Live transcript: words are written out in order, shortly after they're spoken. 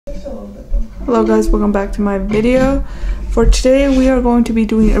Hello guys, welcome back to my video. For today we are going to be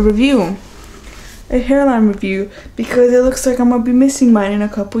doing a review. A hairline review, because it looks like I'm gonna be missing mine in a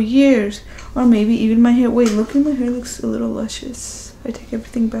couple years. Or maybe even my hair. Wait, look at my hair, looks a little luscious. I take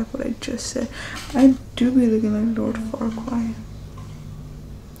everything back what I just said. I do be looking like Lord Farquaad.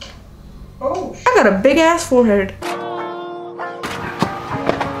 Oh, I got a big ass forehead.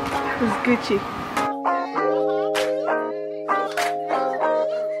 It's Gucci.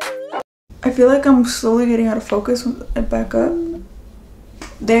 I feel like I'm slowly getting out of focus when I back up.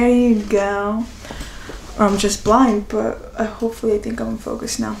 There you go. Or I'm just blind, but hopefully I think I'm in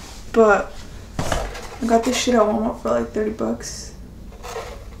focus now. But I got this shit at Walmart for like 30 bucks.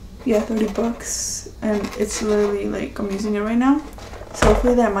 Yeah, 30 bucks. And it's literally like I'm using it right now. So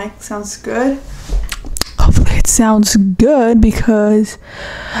hopefully that mic sounds good. Hopefully it sounds good because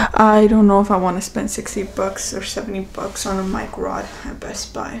I don't know if I want to spend 60 bucks or 70 bucks on a mic rod at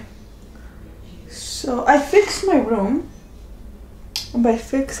Best Buy. So I fixed my room. And by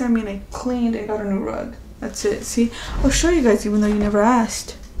fix, I mean I cleaned and got a new rug. That's it. See, I'll show you guys even though you never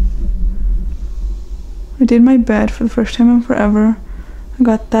asked. I did my bed for the first time in forever. I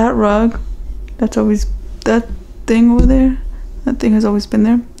got that rug. That's always, that thing over there. That thing has always been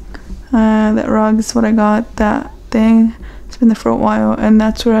there. That rug is what I got. That thing, it's been there for a while. And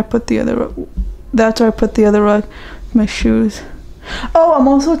that's where I put the other rug. That's where I put the other rug. My shoes. Oh, I'm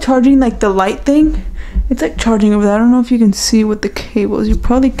also charging like the light thing. It's like charging over there. I don't know if you can see with the cables. You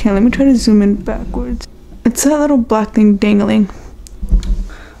probably can. Let me try to zoom in backwards. It's that little black thing dangling.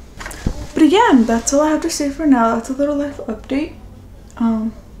 But again, that's all I have to say for now. That's a little life update. I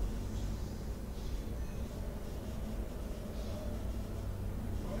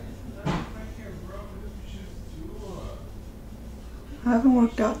haven't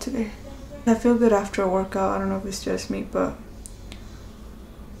worked out today. I feel good after a workout. I don't know if it's just me, but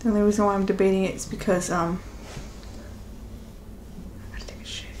the only reason why I'm debating it is because I gotta take a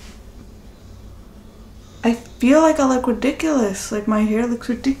shit. I feel like I look ridiculous. Like my hair looks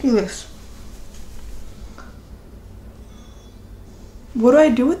ridiculous. What do I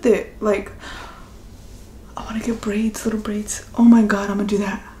do with it? Like, I want to get braids, little braids. Oh my god, I'm gonna do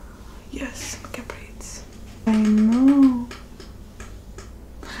that. Yes, I'm gonna get braids. I know.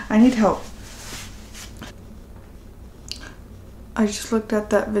 I need help. I just looked at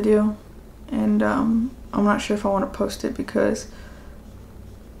that video and I'm not sure if I want to post it because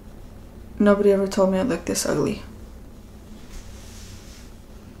nobody ever told me I looked this ugly.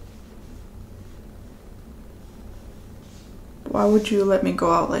 Why would you let me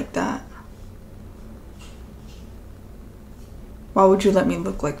go out like that? Why would you let me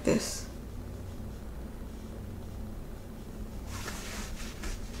look like this?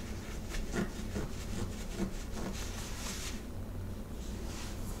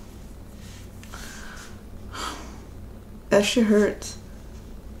 That shit hurts.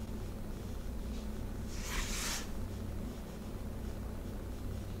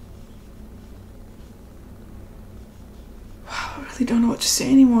 Wow, I really don't know what to say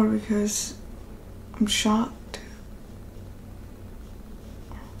anymore because I'm shocked.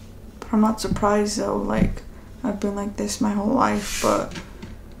 But I'm not surprised though, like I've been like this my whole life, but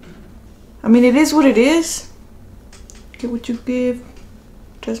I mean it is what it is. Get what you give.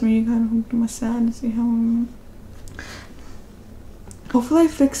 Trust me, you gotta do my side and see how I'm. Hopefully I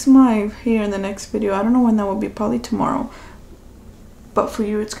fix my hair in the next video. I don't know when that will be, probably tomorrow. But for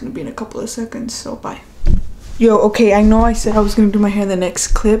you, it's gonna be in a couple of seconds, so bye. Yo, okay, I know I said I was gonna do my hair in the next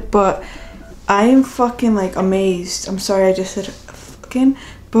clip, but I am fucking like amazed. I'm sorry I just said fucking,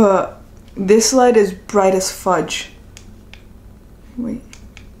 but this light is bright as fudge. Wait.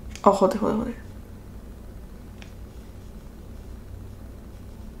 Oh, hold it.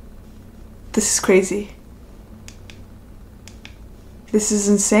 This is crazy. This is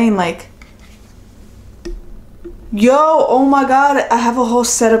insane, like, yo, oh my god, I have a whole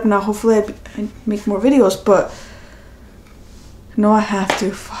setup now. Hopefully I make more videos, but no, I have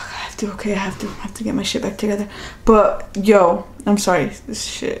to. Fuck, I have to. Okay, I have to get my shit back together. But yo, I'm sorry, this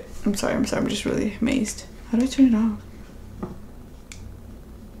shit. I'm sorry. I'm just really amazed. How do I turn it off?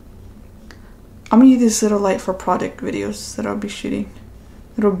 I'm gonna use this little light for product videos that I'll be shooting,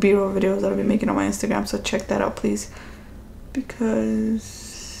 little B-roll videos that I'll be making on my Instagram. So check that out, please.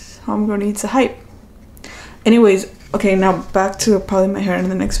 Because I'm gonna need some hype. Anyways, okay, now back to probably my hair in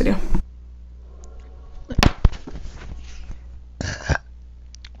the next video.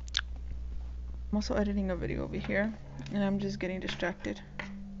 I'm also editing a video over here and I'm just getting distracted.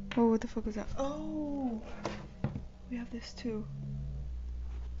 Oh, what the fuck was that? Oh, we have this too.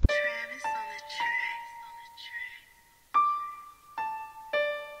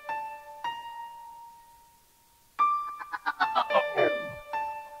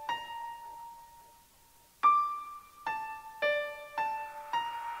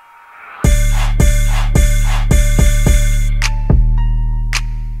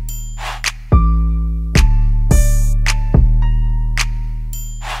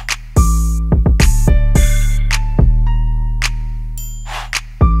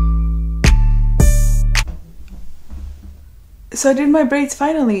 So I did my braids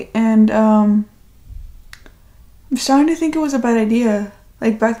finally, and I'm starting to think it was a bad idea.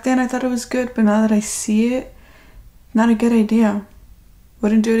 Like back then I thought it was good, but now that I see it, not a good idea.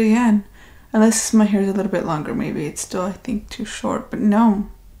 Wouldn't do it again. Unless my hair is a little bit longer, maybe it's still, I think, too short. But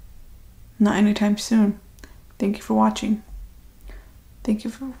no, not anytime soon. Thank you for watching. Thank you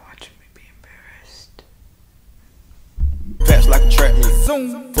for watching me be embarrassed. Fast like a trap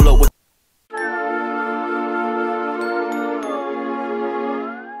meet. Pull up with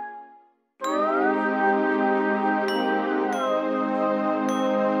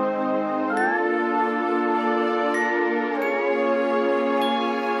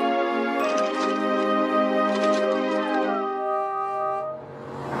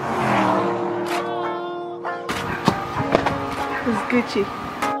It was Gucci.